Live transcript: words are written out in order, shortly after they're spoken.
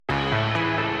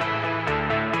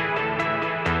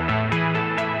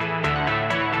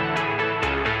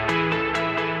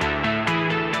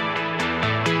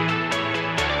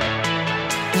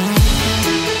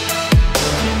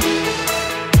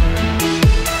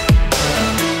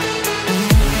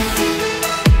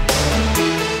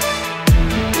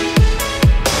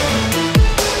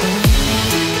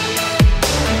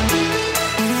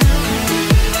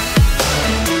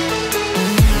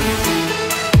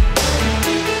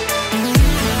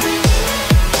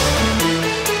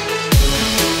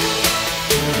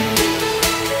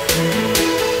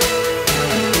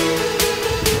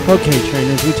Okay,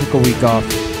 trainers, we took a week off.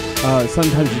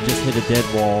 Sometimes you just hit a dead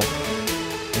wall,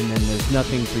 and then there's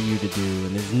nothing for you to do,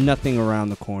 and there's nothing around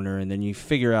the corner, and then you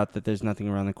figure out that there's nothing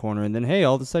around the corner, and then, hey,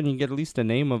 all of a sudden you get at least a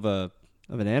name of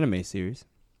an anime series.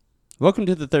 Welcome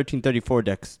to the 1334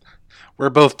 Dex. We're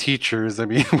both teachers. I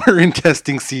mean, we're in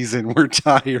testing season. We're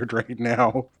tired right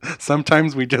now.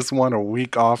 Sometimes we just want a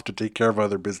week off to take care of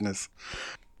other business.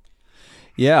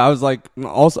 Yeah, I was like,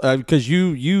 also, because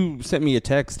you sent me a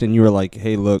text, and you were like,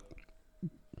 hey, look,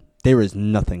 there is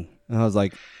nothing. And I was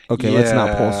like, okay, let's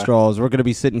not pull straws. We're going to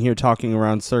be sitting here talking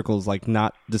around circles, like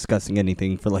not discussing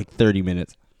anything for like 30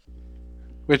 minutes.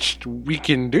 Which we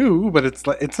can do, but it's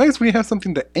nice when you have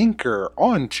something to anchor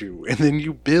onto, and then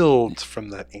you build from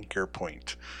that anchor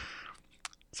point.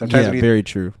 Sometimes very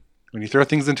true. When you throw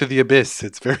things into the abyss,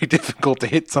 it's very difficult to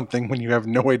hit something when you have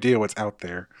no idea what's out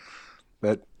there.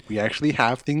 But we actually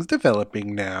have things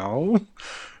developing now.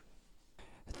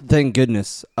 Thank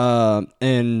goodness.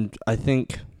 And I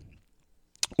think,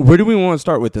 where do we want to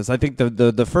start with this? I think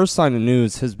the first sign of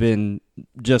news has been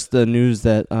just the news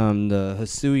that the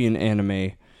Hisuian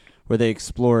anime, where they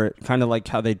explore it, kind of like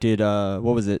how they did,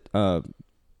 what was it? The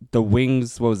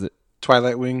Wings, what was it?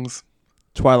 Twilight Wings.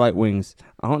 Twilight Wings.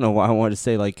 I don't know why I wanted to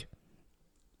say, like,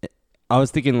 I was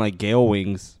thinking like Gale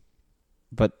Wings,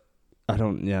 but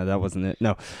that wasn't it.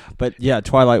 No, but yeah,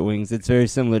 Twilight Wings. It's very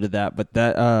similar to that, but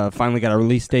that finally got a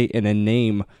release date and a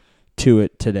name to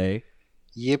it today.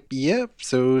 Yep.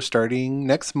 So starting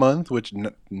next month, which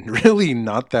really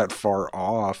not that far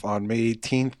off, on May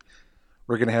 18th,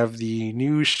 we're going to have the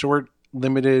new short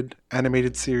limited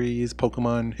animated series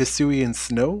Pokemon Hisuian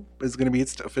Snow is going to be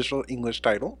its official English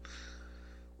title.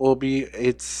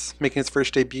 It's making its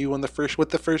first debut with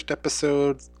the first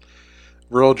episode.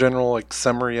 Real general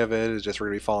summary of it is just we're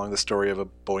going to be following the story of a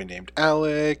boy named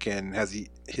Alec, and has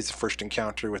his first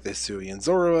encounter with Hisuian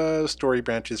Zorua. Story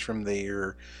branches from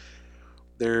there.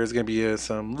 There's going to be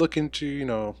some look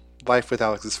into, life with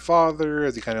Alex's father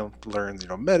as he kind of learns,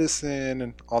 medicine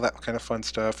and all that kind of fun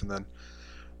stuff, and then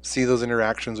see those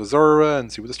interactions with Zorua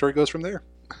and see where the story goes from there.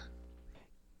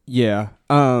 Yeah.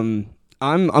 I'm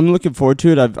looking forward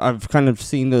to it. I've kind of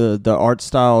seen the art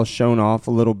style shown off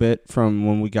a little bit from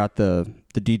when we got the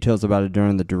details about it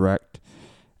during the direct,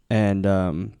 and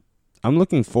I'm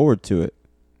looking forward to it.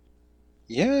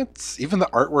 Yeah, even the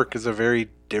artwork is a very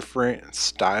different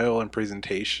style and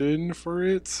presentation for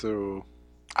it, so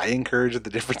I encourage the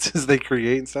differences they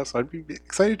create and stuff, so I'd be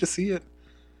excited to see it.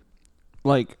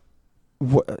 Like,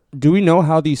 do we know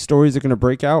how these stories are going to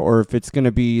break out, or if it's going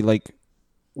to be like...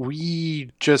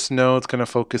 We just know it's going to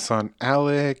focus on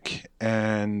Alec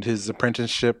and his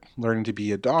apprenticeship, learning to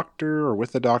be a doctor or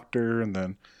with a doctor, and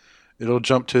then it'll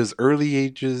jump to his early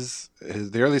ages,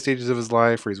 the early stages of his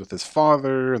life, where he's with his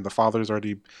father, and the father's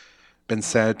already been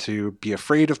said to be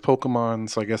afraid of Pokemon,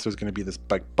 so I guess there's going to be this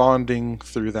bonding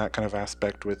through that kind of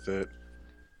aspect with it.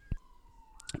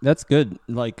 That's good.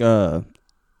 I'm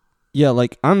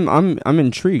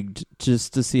intrigued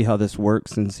just to see how this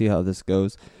works and see how this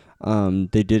goes.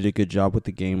 They did a good job with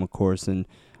the game, of course, and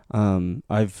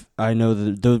I know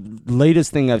the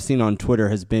latest thing I've seen on Twitter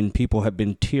has been people have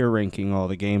been tier ranking all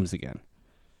the games again,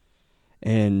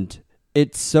 and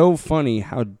it's so funny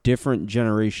how different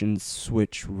generations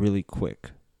switch really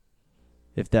quick,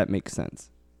 if that makes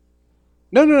sense.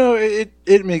 No,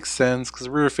 it makes sense, because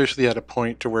we're officially at a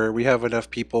point to where we have enough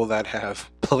people that have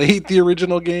played the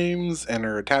original games and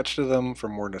are attached to them for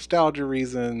more nostalgia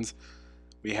reasons.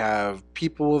 We have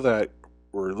people that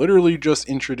were literally just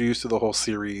introduced to the whole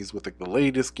series with the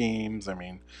latest games. I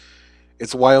mean,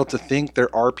 it's wild to think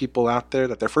there are people out there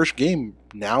that their first game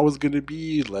now is going to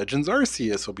be Legends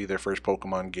Arceus will be their first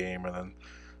Pokemon game, and then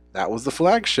that was the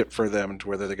flagship for them, to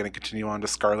whether they're going to continue on to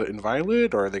Scarlet and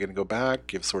Violet, or are they going to go back,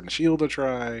 give Sword and Shield a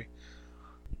try.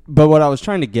 But what I was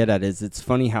trying to get at is it's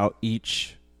funny how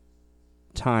each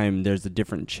time there's a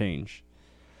different change.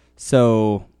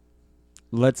 So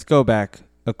let's go back,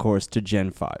 of course, to Gen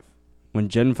 5. When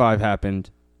Gen 5 happened,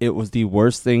 it was the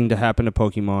worst thing to happen to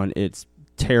Pokemon. It's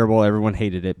terrible. Everyone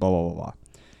hated it, blah, blah, blah, blah.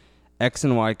 X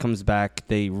and Y comes back.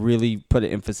 They really put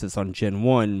an emphasis on Gen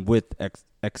 1 with X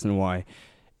and Y.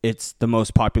 It's the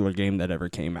most popular game that ever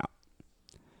came out.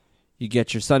 You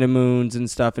get your Sun and Moons and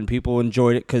stuff, and people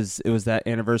enjoyed it because it was that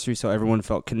anniversary, so everyone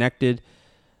felt connected.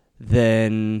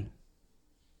 Then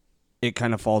it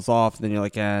kind of falls off. Then you're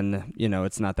like,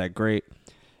 it's not that great.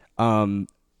 And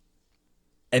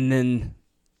then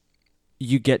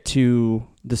you get to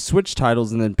the Switch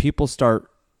titles, and then people start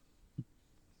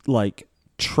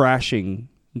trashing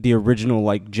the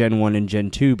original Gen 1 and Gen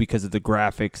 2 because of the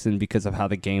graphics and because of how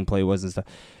the gameplay was and stuff.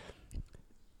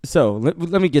 So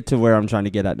let me get to where I'm trying to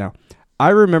get at now. I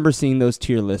remember seeing those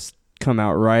tier lists come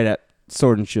out right at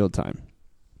Sword and Shield time.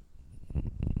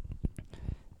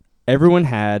 Everyone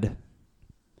had,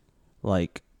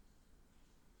 like,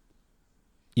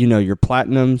 your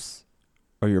platinums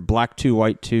or your black 2,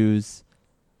 white 2s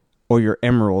or your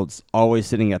emeralds always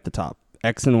sitting at the top.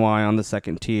 X and Y on the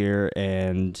second tier,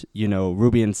 and,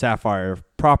 Ruby and Sapphire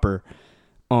proper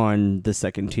on the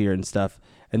second tier and stuff.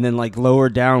 And then, like, lower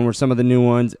down were some of the new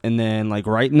ones, and then, like,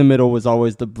 right in the middle was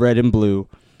always the red and blue.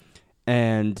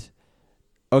 And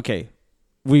okay,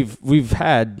 we've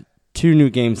had 2 new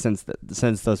games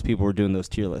since those people were doing those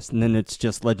tier lists, and then it's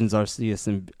just Legends Arceus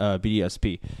and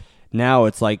BDSP. Now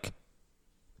it's like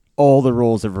all the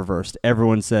roles have reversed.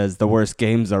 Everyone says the worst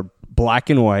games are black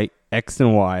and white, X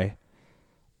and Y,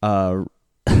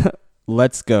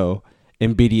 Let's Go,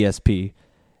 and BDSP.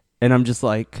 And I'm just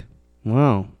like,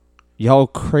 wow, y'all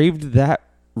craved that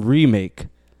remake,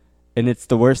 and it's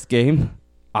the worst game.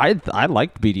 I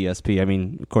liked BDSP. I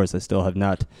mean, of course, I still have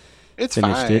not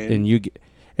finished it,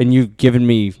 and you've given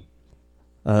me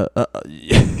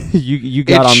you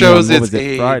got it on shows me on, its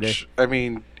age. Friday. I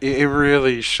mean, it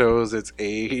really shows its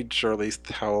age, or at least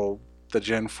how the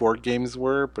Gen 4 games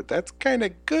were, but that's kind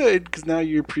of good because now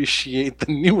you appreciate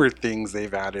the newer things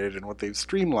they've added and what they've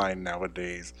streamlined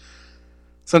nowadays.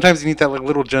 Sometimes you need that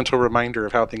little gentle reminder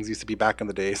of how things used to be back in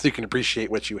the day so you can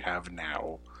appreciate what you have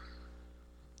now.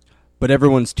 But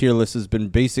everyone's tier list has been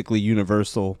basically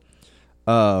universal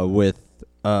with...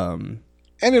 and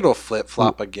it'll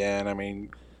flip-flop again. I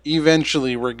mean,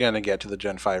 eventually we're going to get to the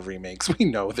Gen 5 remakes. We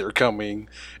know they're coming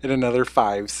in another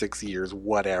 5-6 years,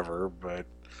 whatever, but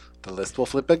the list will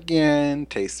flip again,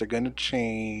 tastes are going to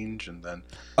change, and then...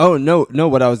 Oh, no,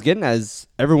 what I was getting at is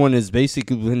everyone has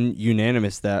basically been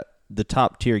unanimous that the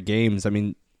top tier games, I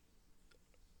mean,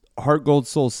 Heart Gold,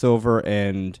 Soul Silver,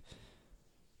 and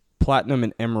Platinum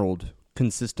and Emerald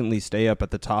consistently stay up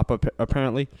at the top,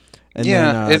 apparently. And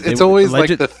yeah, then, it's always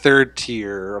like the third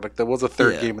tier, like there was a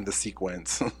third game in the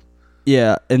sequence.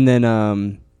 Yeah, and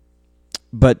then,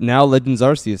 but now Legends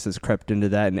Arceus has crept into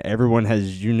that, and everyone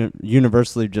has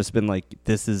universally just been like,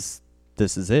 this is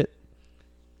it.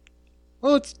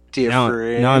 Well, it's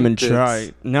different. Now I'm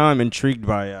intrigued. Now I'm intrigued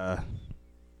by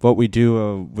what we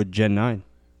do with Gen 9.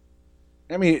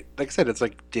 I mean, like I said, it's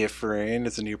like different.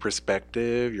 It's a new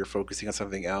perspective. You're focusing on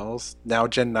something else. Now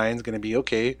Gen 9 is going to be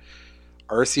okay.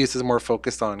 Arceus is more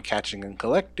focused on catching and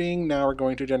collecting. Now we're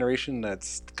going to a generation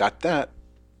that's got that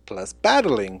plus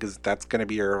battling, because that's going to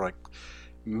be your like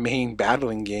main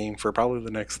battling game for probably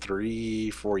the next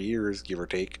 3-4 years, give or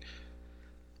take.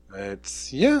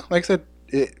 It's like I said,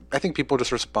 I think people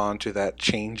just respond to that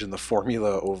change in the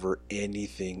formula over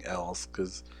anything else,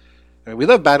 because I mean, we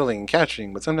love battling and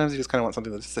catching, but sometimes you just kind of want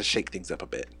something just to shake things up a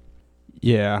bit.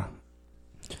 Yeah.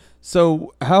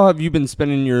 So, how have you been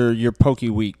spending your Poke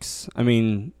Weeks? I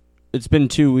mean, it's been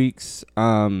 2 weeks.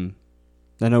 I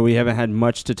know we haven't had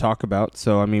much to talk about,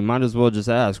 so I mean, might as well just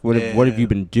ask, what have you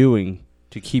been doing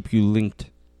to keep you linked?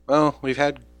 Well, we've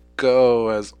had Go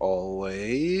as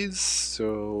always,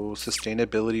 so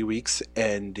Sustainability Week's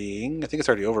ending. I think it's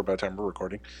already over by the time we're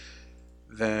recording.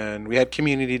 Then we had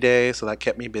Community Day, so that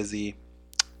kept me busy.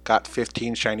 Got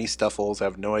 15 shiny Stuffles. I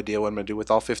have no idea what I'm going to do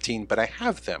with all 15, but I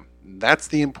have them. That's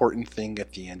the important thing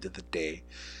at the end of the day.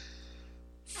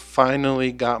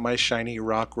 Finally got my shiny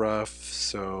Rockruff,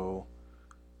 so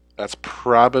that's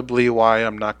probably why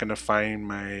I'm not going to find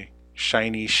my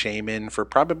shiny Shaman for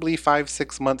probably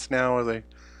 5-6 months now, as I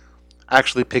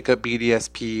actually pick up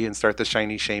BDSP and start the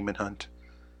shiny Shaman hunt.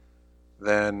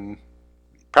 Then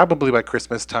probably by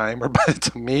Christmas time, or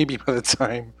maybe by the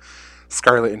time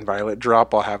Scarlet and Violet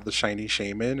drop, I'll have the shiny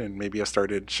Shaman, and maybe I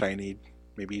started shiny,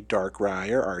 maybe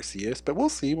Darkrai or Arceus, but we'll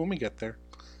see when we get there.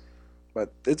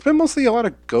 But it's been mostly a lot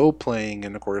of Go playing,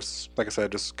 and of course, like I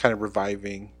said, just kind of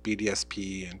reviving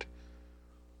BDSP, and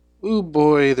ooh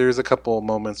boy, there's a couple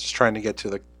moments just trying to get to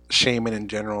the Shaman in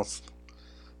general.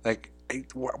 Like,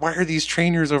 why are these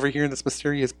trainers over here in this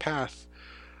mysterious path?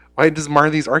 Why does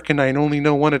Marley's Arcanine only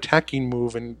know one attacking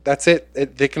move, and that's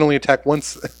it? They can only attack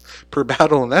once per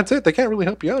battle, and that's it. They can't really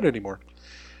help you out anymore.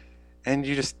 And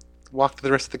you just walk to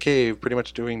the rest of the cave, pretty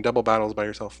much doing double battles by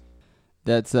yourself.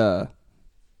 That's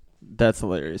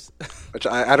hilarious. Which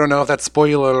I don't know if that's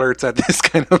spoiler alerts at this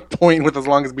kind of point, with as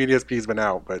long as BDSP's been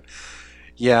out, but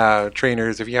yeah,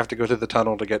 trainers, if you have to go to the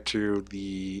tunnel to get to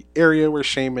the area where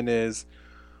Shaman is,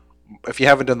 if you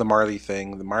haven't done the Marley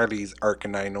thing, the Marley's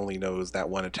Arcanine only knows that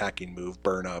one attacking move,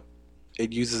 Burn Up.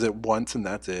 It uses it once and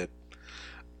that's it.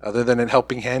 Other than it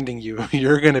helping handing you,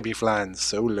 you're going to be flying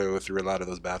solo through a lot of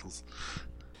those battles.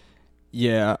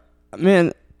 Yeah.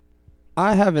 Man,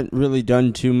 I haven't really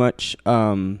done too much.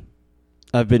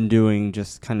 I've been doing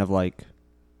just kind of like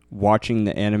watching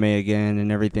the anime again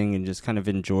and everything, and just kind of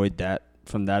enjoyed that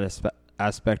from that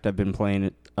aspect. I've been playing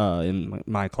it in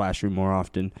my classroom more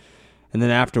often. And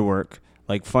then after work,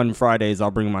 like Fun Fridays,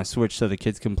 I'll bring my Switch so the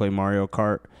kids can play Mario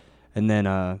Kart. And then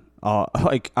I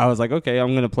was like, okay,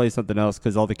 I'm going to play something else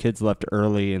because all the kids left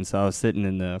early. And so I was sitting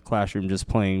in the classroom just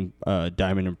playing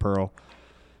Diamond and Pearl.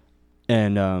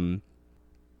 And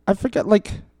I forgot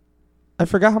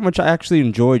how much I actually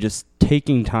enjoy just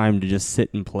taking time to just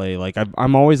sit and play. Like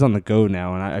I'm always on the go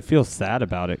now, and I feel sad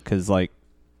about it because like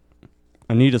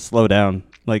I need to slow down.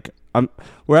 Like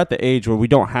we're at the age where we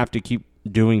don't have to keep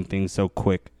doing things so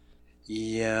quick.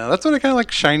 Yeah, that's what I kind of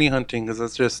like shiny hunting, because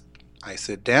that's just, I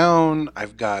sit down,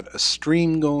 I've got a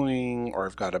stream going, or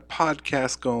I've got a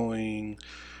podcast going,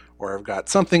 or I've got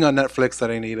something on Netflix that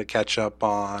I need to catch up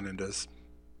on, and just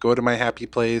go to my happy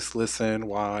place, listen,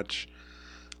 watch,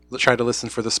 try to listen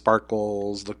for the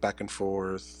sparkles, look back and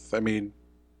forth. I mean,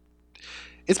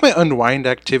 it's my unwind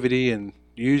activity, and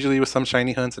usually with some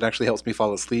shiny hunts, it actually helps me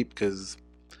fall asleep, because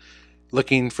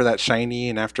looking for that shiny,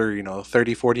 and after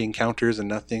 30, 40 encounters and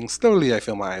nothing, slowly I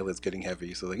feel my eyelids getting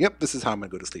heavy. So like, yep, this is how I'm gonna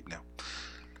go to sleep now.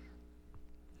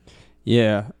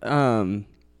 Yeah. I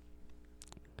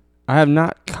have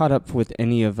not caught up with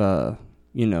any of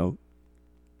Pokemon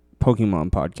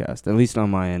podcast. At least on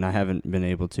my end, I haven't been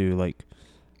able to. Like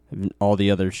all the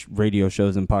other radio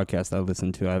shows and podcasts I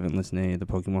listen to, I haven't listened to any of the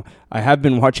Pokemon. I have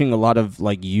been watching a lot of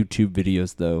like YouTube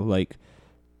videos though, like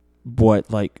what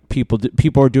like people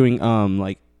are doing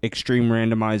like extreme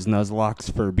randomized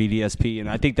Nuzlocke for BDSP, and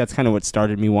I think that's kind of what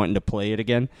started me wanting to play it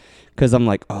again, because I'm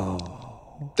like,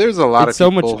 oh, there's a lot of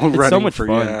people running so much for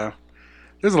fun. Yeah.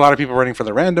 There's a lot of people running for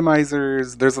the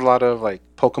randomizers. There's a lot of like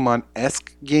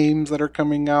Pokemon-esque games that are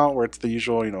coming out where it's the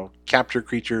usual, capture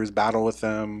creatures, battle with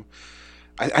them.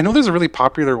 I know there's a really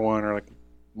popular one, or like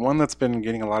one that's been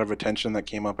getting a lot of attention that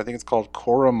came up. I think it's called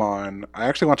Koromon. I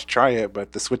actually want to try it,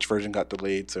 but the Switch version got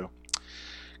delayed, so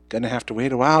gonna have to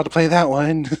wait a while to play that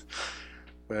one.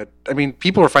 But I mean,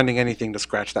 people are finding anything to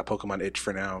scratch that Pokemon itch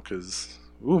for now, because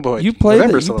oh boy, you play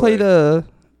the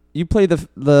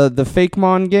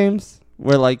Fakemon games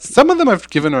where like some of them I've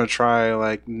given a try.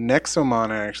 Like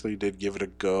Nexomon, I actually did give it a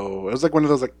go. It was like one of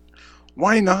those like,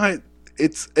 why not?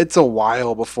 It's a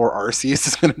while before Arceus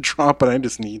is gonna drop, and I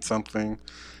just need something.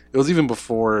 It was even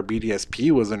before BDSP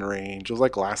was in range. It was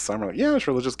like last summer. Like, yeah,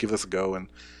 sure, let's just give this a go, and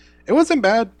it wasn't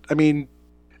bad. I mean,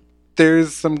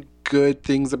 there's some good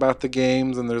things about the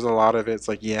games, and there's a lot of it's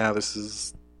like, yeah, this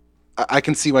is. I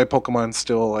can see why Pokemon's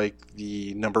still like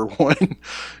the number one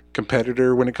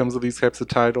competitor when it comes to these types of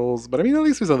titles. But I mean, at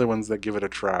least there's other ones that give it a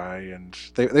try, and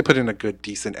they put in a good,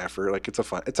 decent effort. Like it's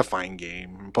a fine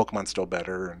game. Pokemon's still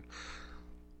better, and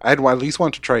I'd at least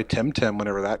want to try Temtem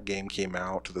whenever that game came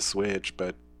out to the Switch,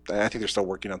 but I think they're still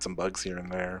working on some bugs here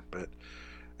and there. But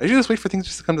I usually just wait for things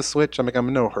just to come to Switch. I'm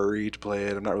in no hurry to play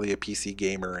it. I'm not really a PC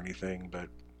gamer or anything, but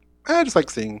I just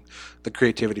like seeing the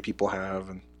creativity people have,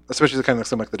 and especially kind of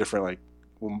some like the different like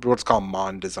what's called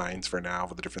Mon designs for now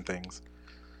with the different things.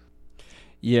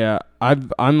 Yeah,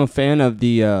 I'm a fan of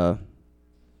the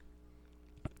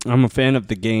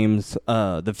games,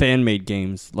 the fan-made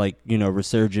games, like,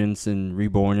 Resurgence and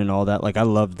Reborn and all that. Like, I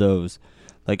love those.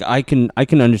 Like, I can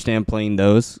understand playing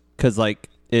those, because, like,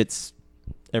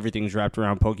 everything's wrapped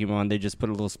around Pokemon. They just put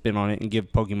a little spin on it and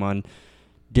give Pokemon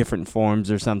different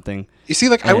forms or something. You see,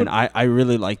 like, I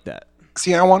really like that.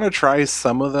 See, I want to try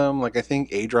some of them. Like, I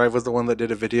think A-Drive was the one that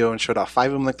did a video and showed off 5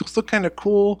 of them. Like, those look kind of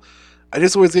cool. I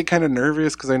just always get kind of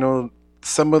nervous, because I know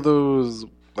some of those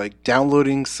like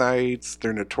downloading sites,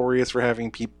 they're notorious for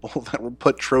having people that will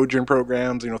put Trojan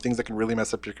programs, things that can really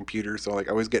mess up your computer. So like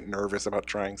I always get nervous about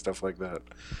trying stuff like that.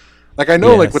 Like I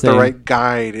know with the right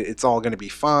guide, it's all going to be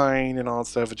fine and all that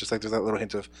stuff. It's just like there's that little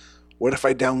hint of, what if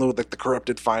I download like the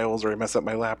corrupted files, or I mess up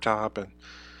my laptop and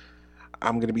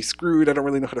I'm going to be screwed. I don't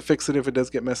really know how to fix it if it does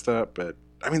get messed up. But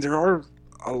I mean, there are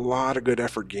a lot of good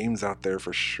effort games out there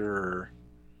for sure.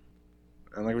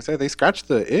 And like we said, they scratch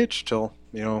the itch till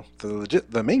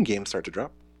the main games start to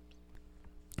drop.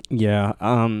 Yeah,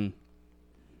 I'm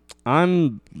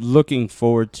looking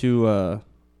forward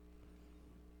to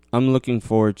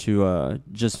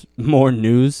just more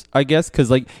news, I guess, because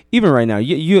like even right now,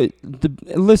 the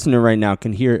listener right now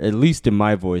can hear, at least in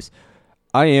my voice,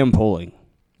 I am pulling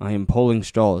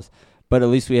straws, but at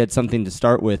least we had something to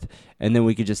start with, and then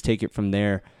we could just take it from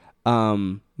there.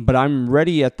 But I'm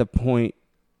ready at the point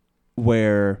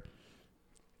where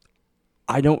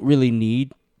I don't really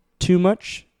need too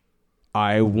much.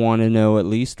 I want to know at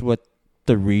least what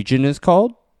the region is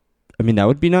called. I mean, that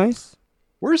would be nice.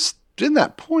 We're in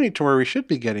that point to where we should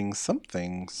be getting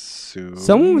something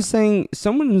Someone soon.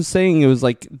 was saying it was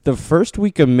like the first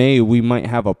week of May we might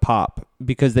have a pop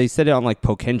because they said it on like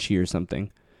Pokenchi or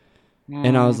something.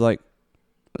 And I was Mm,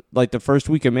 like the first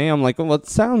week of May, I'm like, well, it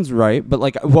sounds right, but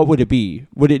like, what would it be?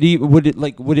 Would it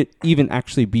even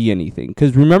actually be anything?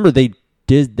 Because remember, they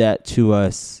did that to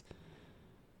us.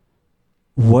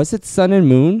 Was it Sun and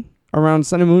Moon? Around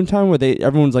Sun and Moon time, where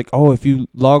everyone's like, oh, if you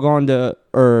log on to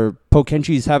or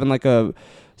Pokenchi's having like a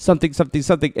something something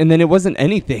something, and then it wasn't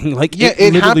anything. Like yeah, it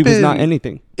it literally was not happened.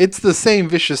 anything. It's the same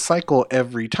vicious cycle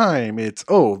every time. It's,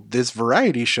 oh, this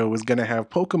variety show is going to have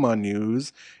Pokemon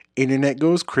news. Internet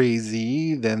goes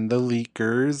crazy. Then the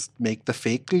leakers make the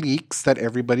fake leaks that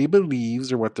everybody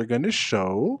believes are what they're going to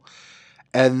show.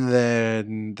 And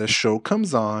then the show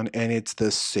comes on and it's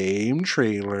the same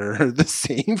trailer, the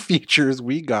same features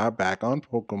we got back on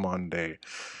Pokemon Day.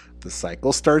 The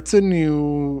cycle starts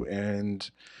anew, and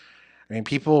I mean,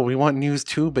 people, we want news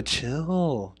too, but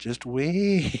chill. Just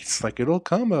wait. It's like it'll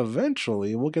come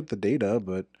eventually. We'll get the data,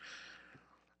 but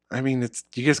I mean, it's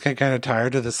you just get kind of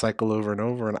tired of the cycle over and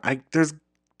over. And there's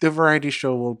the variety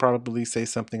show will probably say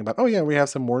something about, oh yeah, we have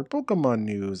some more Pokemon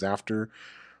news after,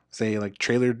 say, like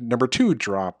trailer number 2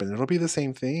 drop, and it'll be the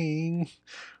same thing.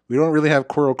 We don't really have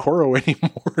Koro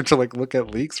anymore to like look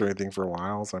at leaks or anything for a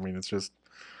while. So I mean, it's just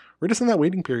we're just in that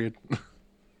waiting period.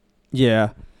 Yeah,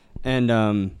 and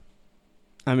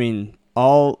I mean,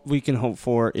 all we can hope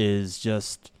for is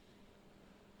just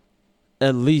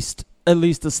at least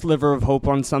a sliver of hope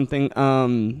on something.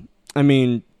 I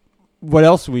mean, what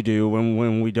else we do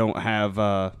when we don't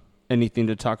have anything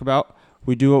to talk about?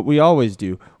 We do what we always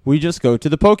do. We just go to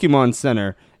the Pokemon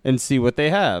Center and see what they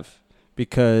have.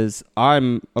 Because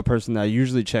I'm a person that I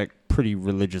usually check pretty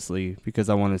religiously because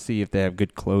I want to see if they have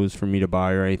good clothes for me to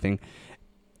buy or anything.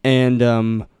 And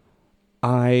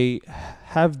I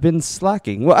have been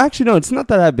slacking. Well, actually, no, it's not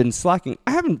that I've been slacking.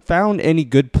 I haven't found any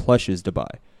good plushes to buy.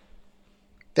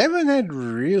 They haven't had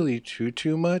really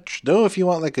too much. Though if you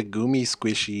want like a Goomy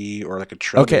squishy or like a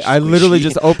Okay, Trubbish I literally squishy,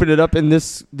 just opened it up in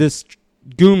this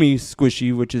Goomy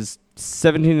squishy, which is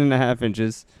 17 and a half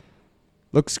inches.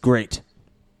 Looks great.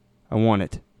 I want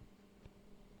it.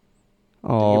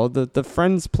 you, Oh, the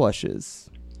Friends plushes.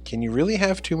 can you really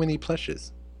have too many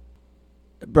plushes?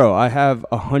 Bro, I have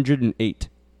 108.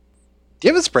 Do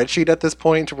you have a spreadsheet at this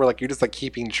point where like you're just like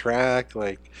keeping track?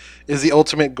 Like, is the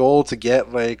ultimate goal to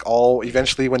get like all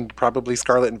eventually when probably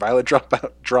Scarlet and Violet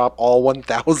drop all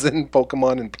 1,000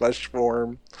 Pokemon in plush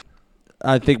form?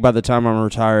 I think by the time I'm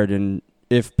retired and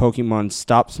if Pokemon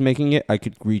stops making it, I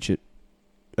could reach it.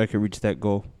 I could reach that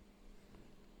goal.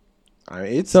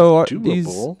 It's So these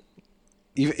doable.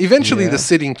 Eventually, the Yeah.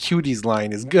 Sitting Cuties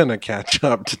line is gonna catch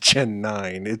up to Gen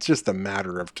 9. It's just a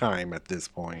matter of time at this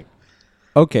point.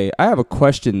 Okay, I have a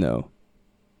question though.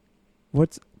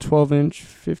 What's 12 inch,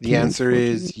 The 15 inch, answer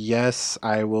 14 is inch? yes,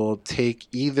 I will take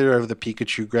either of the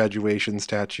Pikachu graduation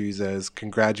statues as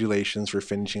congratulations for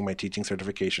finishing my teaching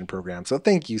certification program. So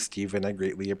thank you, Stephen. I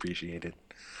greatly appreciate it.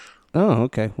 Oh,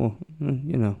 okay. Well,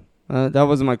 that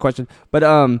wasn't my question. But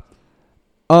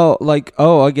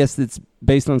I guess it's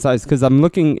based on size because I'm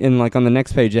looking in like on the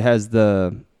next page. It has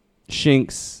the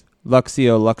Shinx,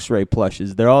 Luxio, Luxray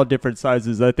plushes. They're all different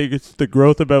sizes. I think it's the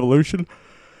growth of evolution.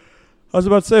 I was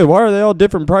about to say, why are they all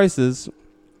different prices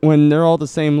when they're all the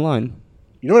same line?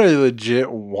 You know what I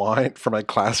legit want for my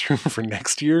classroom for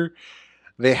next year?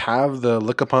 They have the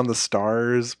Look Upon the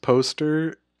Stars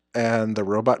poster and the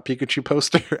Robot Pikachu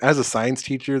poster. As a science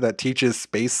teacher that teaches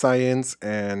space science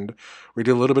and we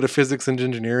do a little bit of physics and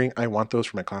engineering, I want those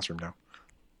for my classroom now.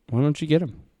 Why don't you get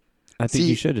them? I think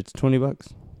you See, should. It's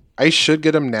 $20. I should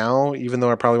get them now, even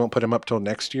though I probably won't put them up till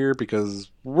next year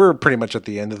because we're pretty much at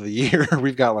the end of the year.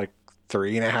 We've got like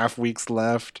 3.5 weeks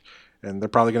left, and they're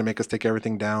probably going to make us take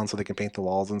everything down so they can paint the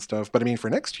walls and stuff. But I mean, for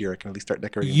next year, I can at least start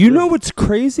decorating the You know room. what's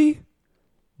crazy?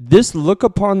 This Look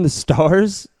Upon the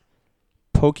Stars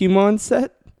Pokemon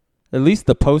set, at least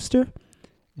the poster,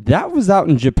 that was out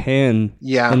in Japan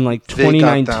Yeah, in like they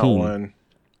got that 2019. one.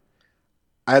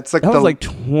 It's like That was the like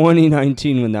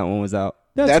 2019 when that one was out.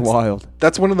 That's that's wild.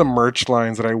 that's one of the merch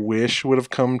lines that I wish would have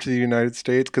come to the United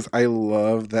States because I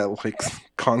love that like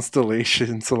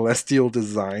constellation celestial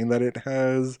design that it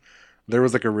has. There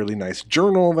was like a really nice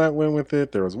journal that went with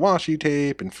it. There was washi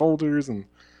tape and folders, and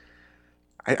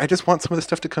I just want some of the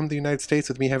stuff to come to the United States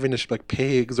with me having to like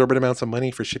pay exorbitant amounts of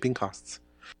money for shipping costs.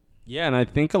 Yeah, and I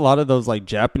think a lot of those like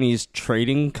Japanese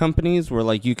trading companies where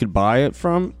like you could buy it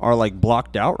from are like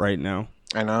blocked out right now.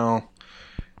 I know,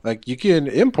 like you can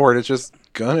import, it's just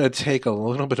gonna take a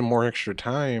little bit more extra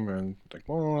time, and like,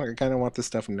 well, I kind of want this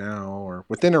stuff now or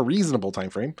within a reasonable time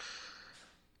frame.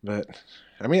 But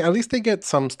I mean, at least they get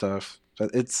some stuff.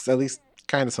 But it's at least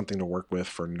kind of something to work with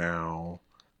for now.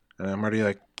 And I'm already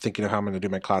like thinking of how I'm going to do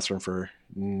my classroom for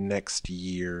next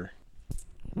year.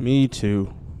 Me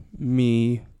too.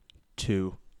 Me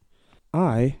too.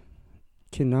 I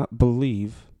cannot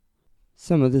believe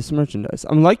some of this merchandise.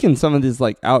 I'm liking some of this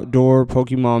like outdoor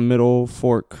Pokemon middle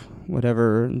fork,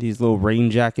 whatever. These little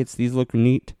rain jackets. These look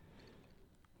neat.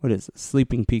 What is it?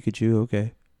 Sleeping Pikachu.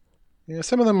 Okay. Yeah,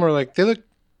 some of them are like, they look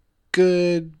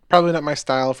good. Probably not my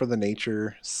style for the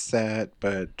nature set,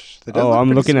 but they does Oh, look I'm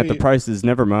pretty looking at the sweet. prices.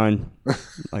 Never mind.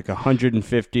 Like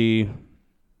 150,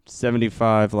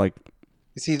 75. Like,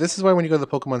 You see, this is why when you go to the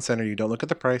Pokemon Center, you don't look at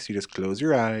the price. You just close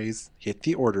your eyes, hit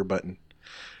the order button.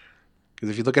 Because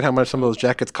if you look at how much some of those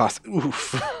jackets cost,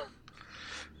 oof,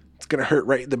 it's gonna hurt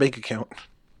right in the bank account.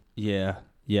 yeah,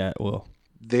 it will.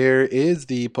 There is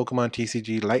the Pokemon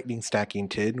TCG Lightning Stacking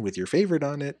Tin with your favorite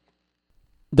on it.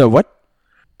 The what?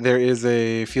 There is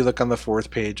if you look on the 4th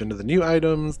page under the new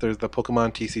items, there's the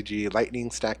Pokemon TCG Lightning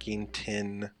Stacking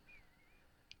Tin.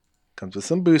 Comes with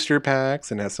some booster packs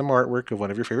and has some artwork of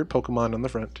one of your favorite Pokemon on the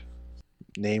front.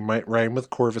 Name might rhyme with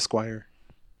Corvisquire.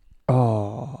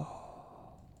 Oh,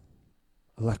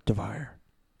 Electivire.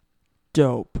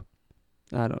 Dope.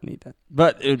 I don't need that,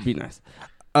 but it would be nice.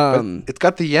 But it's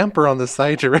got the Yamper on the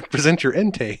side to represent your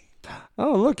Entei.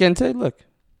 Oh, look, Entei, look.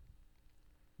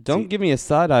 Don't See? give me a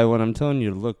side eye when I'm telling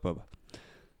you to look, Bubba.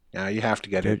 Now you have to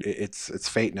get Good. it. It's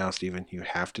fate now, Steven. You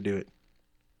have to do it.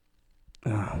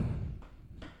 Oh.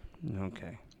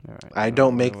 Okay. All right. I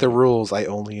don't make the rules. I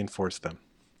only enforce them.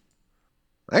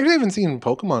 I actually haven't seen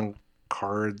Pokemon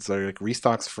cards or like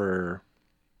restocks for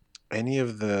any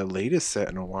of the latest set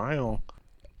in a while.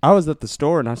 I was at the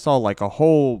store and I saw like a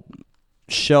whole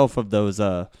shelf of those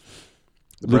The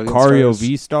Brilliant Lucario Stars.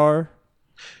 V-Star.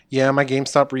 Yeah, my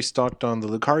GameStop restocked on the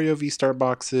Lucario V-Star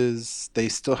boxes. They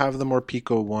still have the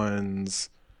Morpeko ones.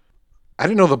 I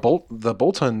didn't know the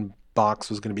Bolton box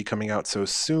was going to be coming out so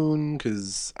soon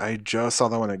because I just saw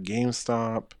that one at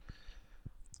GameStop.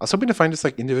 I was hoping to find just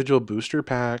like individual booster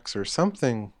packs or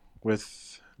something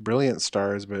with Brilliant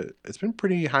Stars, but it's been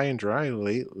pretty high and dry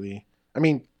lately. I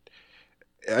mean,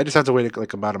 I just have to wait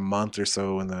like about a month or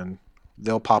so and then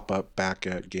they'll pop up back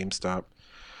at GameStop.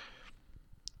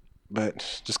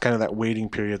 But just kind of that waiting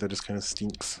period that just kind of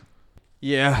stinks.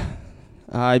 Yeah.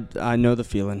 I know the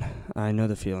feeling.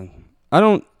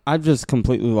 I've just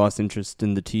completely lost interest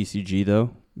in the TCG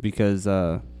though because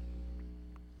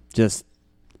just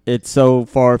it's so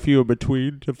far few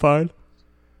between to find.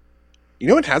 You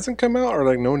know what hasn't come out or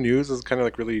like no news has kind of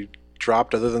like really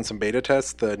dropped other than some beta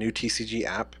tests, the new TCG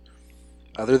app.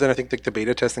 Other than I think like the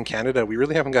beta test in Canada, we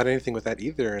really haven't got anything with that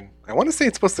either. And I want to say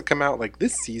it's supposed to come out like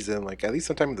this season, like at least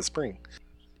sometime in the spring.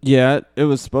 Yeah, it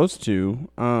was supposed to.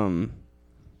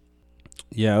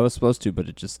 Yeah, it was supposed to, but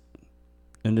it just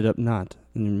ended up not,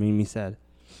 and it made me sad.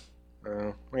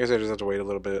 I guess I just have to wait a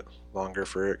little bit longer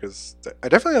for it because I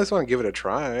definitely just want to give it a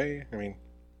try. I mean,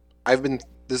 I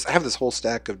have this whole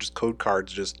stack of just code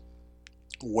cards just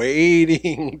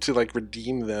waiting to like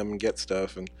redeem them and get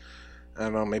stuff, and I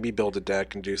don't know, maybe build a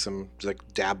deck and do some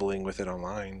like dabbling with it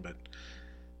online, but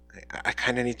I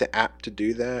kind of need the app to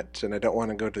do that, and I don't want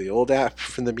to go to the old app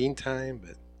for the meantime,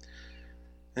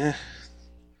 but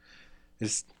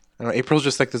it's, I don't know, April's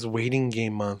just like this waiting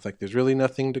game month. Like there's really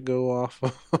nothing to go off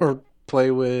or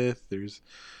play with. You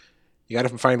got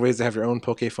to find ways to have your own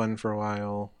Poke Fun for a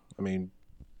while. I mean,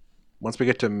 once we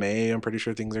get to May, I'm pretty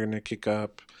sure things are going to kick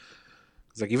up.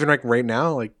 It's like even like right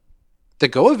now, like the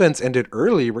Go events ended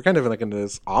early. We're kind of like in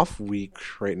this off week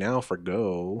right now for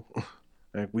Go.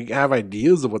 Like we have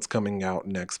ideas of what's coming out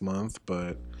next month,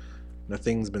 but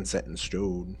nothing's been set in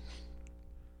stone.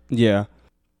 Yeah.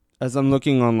 As I'm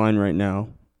looking online right now,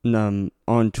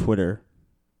 on Twitter,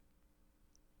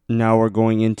 now we're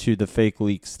going into the fake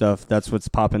leak stuff. That's what's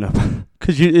popping up.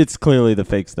 Because it's clearly the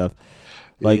fake stuff.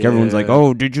 Like, everyone's like,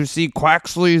 oh, did you see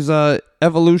Quaxley's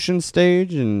evolution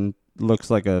stage? And looks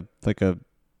like a...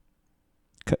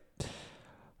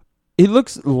 It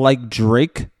looks like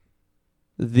Drake.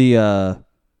 The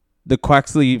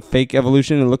Quaxley fake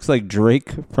evolution. It looks like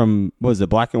Drake from, what was it,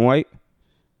 Black and White?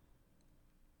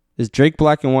 Is Drake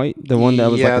Black and White the one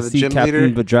that was like a sea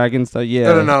captain but dragon stuff?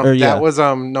 Yeah. No. Or, yeah. That was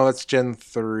no, that's Gen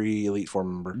 3 Elite Four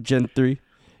member. Gen 3.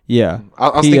 Yeah. I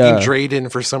was thinking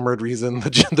Drayden for some weird reason,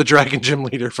 the dragon gym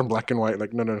leader from Black and White.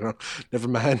 Like no, never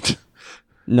mind.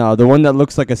 No, the one that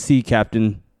looks like a sea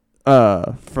captain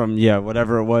from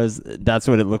whatever it was. That's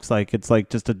what it looks like. It's like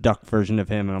just a duck version of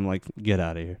him, and I'm like, get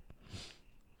out of here.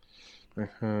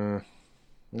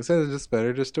 I said it's just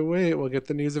better just to wait. We'll get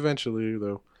the news eventually,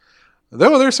 though.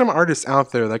 Though there's some artists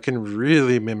out there that can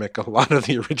really mimic a lot of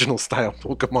the original style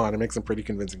Pokemon and make some pretty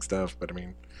convincing stuff. But I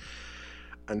mean,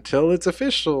 until it's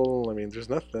official, I mean, there's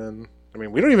nothing. I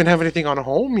mean, we don't even have anything on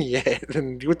home yet,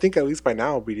 and you would think at least by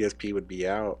now BDSP would be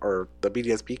out, or the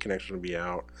BDSP connection would be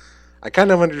out. I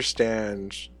kind of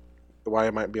understand why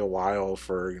it might be a while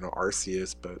for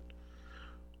Arceus, but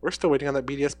we're still waiting on that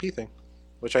BDSP thing,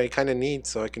 which I kind of need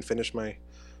so I can finish my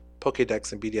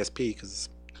Pokédex and BDSP because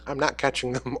I'm not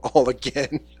catching them all again.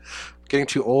 I'm getting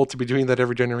too old to be doing that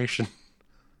every generation.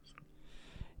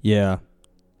 Yeah,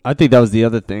 I think that was the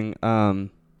other thing.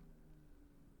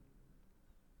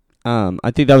 I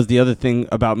think that was the other thing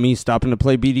about me stopping to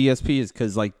play BDSP is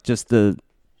because like just the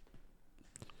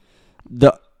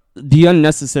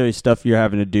unnecessary stuff you're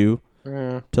having to do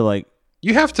to like.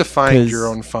 You have to find your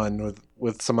own fun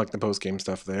with some like the post game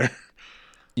stuff there.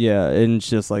 Yeah, and it's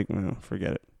just like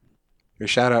forget it. A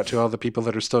shout out to all the people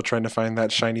that are still trying to find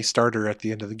that shiny starter at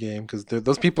the end of the game because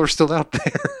those people are still out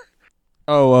there.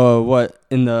 Oh, what?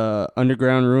 In the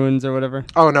underground ruins or whatever?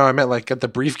 Oh, no, I meant like at the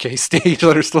briefcase stage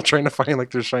that are still trying to find like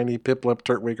their shiny Piplup,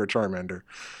 Turtwig, or Charmander.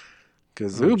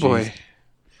 Because, boy.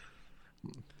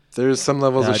 There's some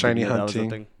levels of shiny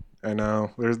hunting. I know.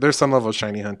 There's some level of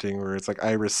shiny hunting where it's like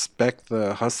I respect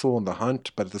the hustle and the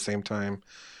hunt, but at the same time,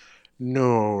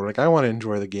 no. Like I want to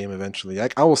enjoy the game eventually.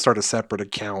 I will start a separate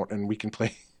account and we can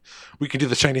do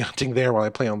the shiny hunting there while I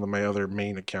play on my other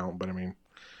main account. But I mean,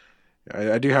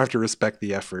 I do have to respect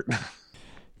the effort.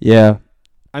 Yeah.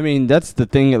 I mean, that's the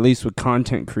thing, at least with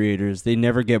content creators. They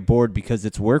never get bored because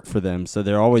it's work for them. So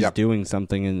they're always doing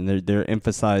something and they're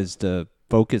emphasized to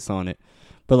focus on it.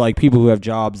 But like people who have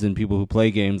jobs and people who play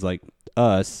games like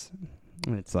us,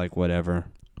 it's like whatever.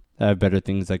 I have better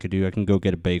things I could do. I can go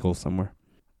get a bagel somewhere.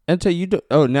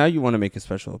 Now you want to make a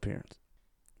special appearance.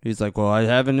 He's like, well, I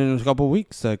haven't in a couple of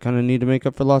weeks. I kind of need to make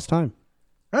up for lost time.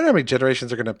 I don't know how many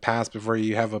generations are going to pass before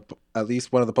you have at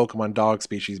least one of the Pokemon dog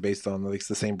species based on at least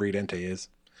the same breed Entei is.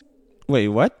 Wait,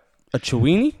 what? A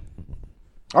Chiweenie?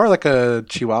 Or like a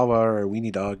Chihuahua or a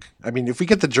Weenie dog. I mean, if we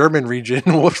get the German region,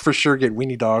 we'll for sure get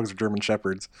Weenie dogs or German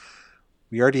Shepherds.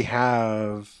 We already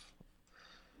have...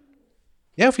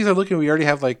 Yeah, if you start looking, we already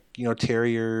have like,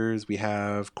 terriers. We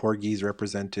have corgis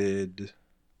represented.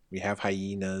 We have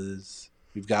hyenas.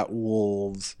 We've got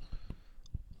wolves.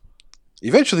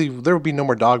 Eventually, there will be no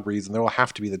more dog breeds, and there will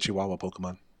have to be the Chihuahua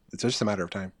Pokemon. It's just a matter of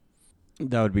time.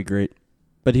 That would be great.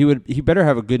 But he better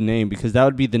have a good name, because that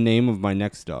would be the name of my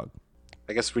next dog.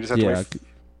 I guess we just have to wait.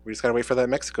 We just gotta wait for that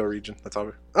Mexico region. That's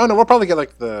all. Oh no, we'll probably get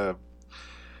like the.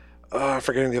 I'm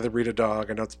forgetting the other breed of dog.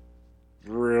 I know it's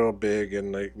real big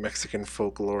in like Mexican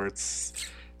folklore. It's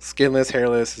skinless,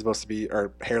 hairless. Is supposed to be,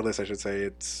 or hairless, I should say.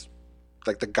 It's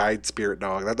like the guide spirit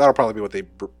dog. That'll probably be what they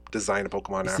design a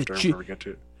Pokemon after whenever we get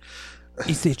to it.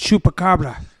 It's a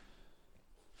chupacabra.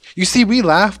 You see, we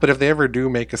laugh, but if they ever do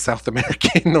make a South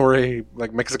American or a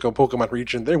like Mexico Pokemon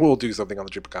region, they will do something on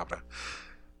the chupacabra.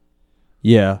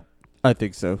 Yeah, I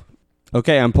think so.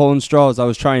 Okay, I'm pulling straws. I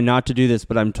was trying not to do this,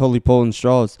 but I'm totally pulling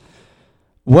straws.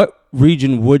 What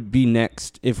region would be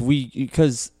next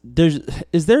because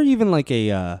is there even like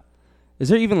a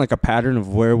pattern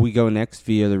of where we go next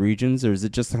via the regions, or is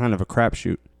it just kind of a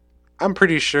crapshoot? I'm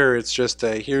pretty sure it's just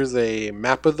here's a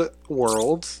map of the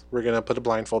world. We're going to put a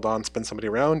blindfold on, spin somebody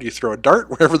around. You throw a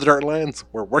dart. Wherever the dart lands,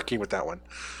 we're working with that one.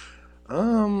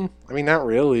 I mean, not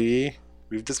really.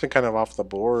 We've just been kind of off the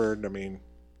board. I mean,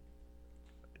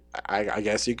 I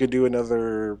guess you could do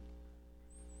another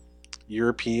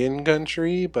European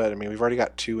country, but I mean, we've already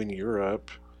got 2 in Europe.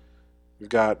 We've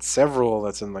got several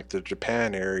that's in like the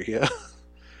Japan area.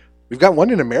 We've got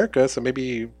 1 in America, so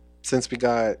maybe... Since we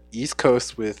got East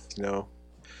Coast with, a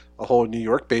whole New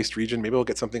York-based region, maybe we'll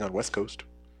get something on West Coast.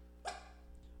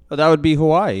 Well, that would be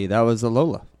Hawaii. That was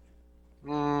Alola.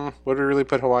 Would we really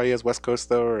put Hawaii as West Coast,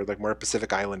 though, or like more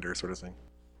Pacific Islander sort of thing?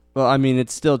 Well, I mean,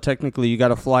 it's still technically you got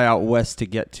to fly out west to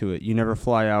get to it. You never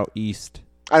fly out east.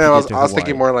 I know. I was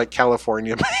thinking more like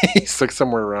California-based, like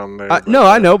somewhere around there. No,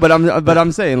 I know, but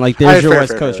I'm saying like there's your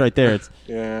West Coast right there. It's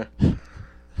yeah.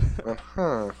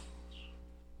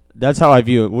 That's how I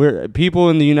view it. People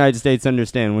in the United States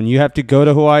understand when you have to go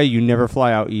to Hawaii, you never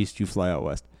fly out east, you fly out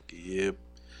west. Yep.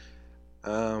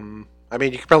 I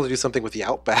mean, you could probably do something with the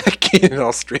Outback in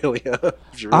Australia.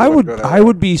 If you really I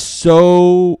would be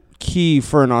so key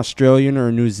for an Australian or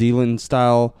a New Zealand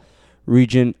style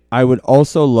region. I would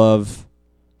also love,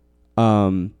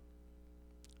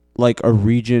 like a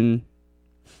region.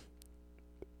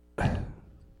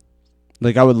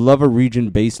 Like I would love a region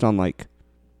based on like.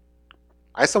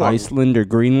 Iceland or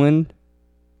Greenland.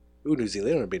 Ooh, New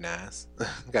Zealand would be nice.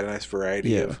 Got a nice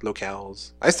variety of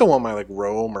locales. I still want my like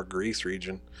Rome or Greece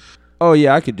region. Oh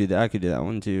yeah, I could do that. I could do that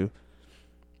one too.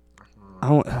 I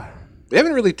don't, They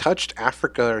haven't really touched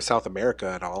Africa or South America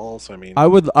at all, so I mean, I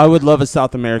would love a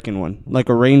South American one, like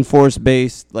a rainforest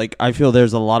based. Like I feel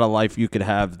there's a lot of life you could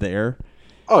have there,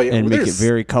 oh yeah, and make it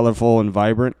very colorful and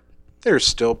vibrant. there's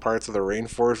still parts of the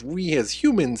rainforest we as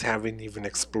humans haven't even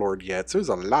explored yet. So there's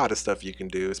a lot of stuff you can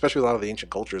do, especially a lot of the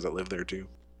ancient cultures that live there too.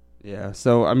 Yeah.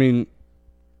 So I mean,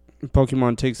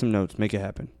 Pokemon, take some notes, make it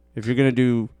happen. If you're gonna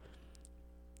do,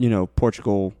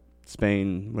 Portugal,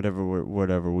 Spain, whatever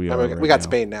we I are. mean, right we got now.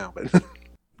 Spain now, but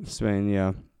Spain,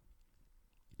 yeah.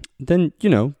 Then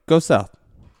go south.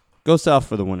 Go south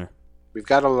for the winter. we've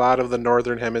got a lot of the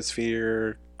northern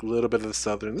hemisphere, a little bit of the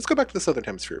southern. Let's go back to the southern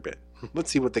hemisphere a bit.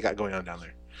 Let's see what they got going on down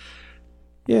there.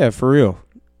 Yeah, for real.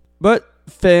 But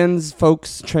fans,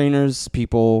 folks, trainers,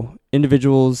 people,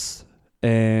 individuals,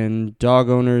 and dog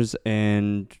owners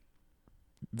and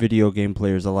video game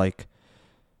players alike.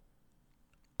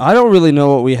 I don't really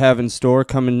know what we have in store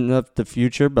coming up the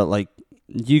future, but like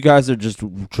you guys are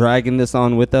just dragging this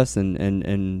on with us,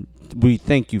 and we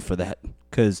thank you for that.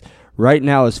 Because right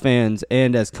now, as fans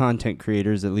and as content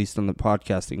creators, at least on the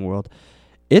podcasting world,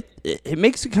 it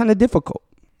makes it kind of difficult.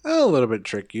 A little bit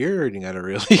trickier, and you gotta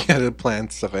really gotta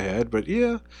plan stuff ahead. But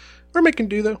yeah, we're making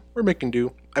do though. We're making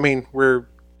do. I mean,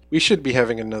 we should be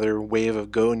having another wave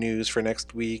of Go news for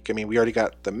next week. I mean, we already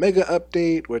got the mega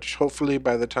update, which hopefully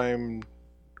by the time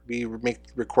we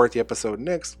record the episode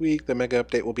next week, the mega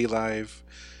update will be live.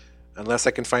 Unless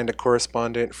I can find a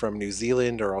correspondent from New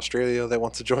Zealand or Australia that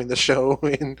wants to join the show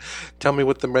and tell me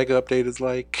what the mega update is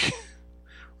like.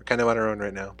 We're kind of on our own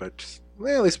right now, but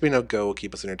well, at least we know Go will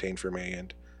keep us entertained for May.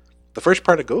 And the first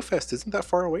part of Go Fest isn't that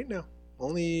far away now.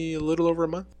 Only a little over a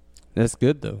month. That's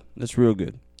good, though. That's real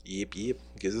good. Yep.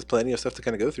 Gives us plenty of stuff to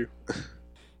kind of go through.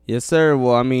 Yes, sir.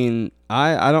 Well, I mean,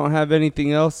 I don't have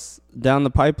anything else down the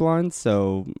pipeline,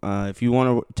 so if you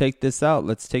want to take this out,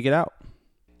 let's take it out.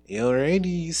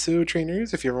 Alrighty, so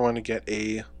trainers, if you ever want to get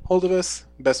a hold of us,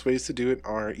 best ways to do it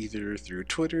are either through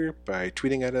Twitter by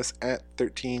tweeting at us at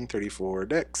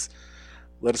 1334dex.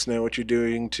 Let us know what you're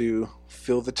doing to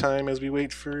fill the time as we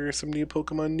wait for some new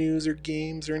Pokemon news or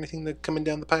games or anything that's coming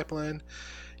down the pipeline.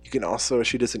 You can also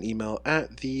shoot us an email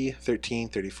at the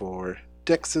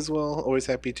 1334dex as well. Always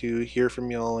happy to hear from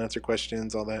y'all, answer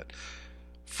questions, all that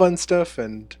fun stuff.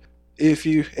 And if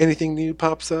anything new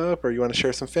pops up or you want to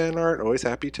share some fan art, always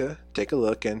happy to take a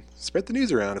look and spread the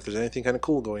news around if there's anything kind of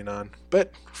cool going on.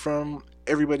 But from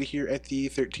everybody here at the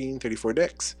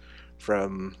 1334dex,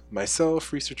 from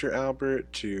myself, researcher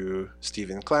Albert, to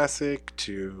Steven Classic,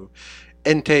 to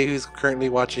Entei, who's currently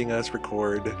watching us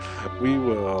record, we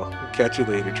will catch you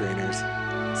later, trainers.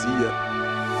 See ya.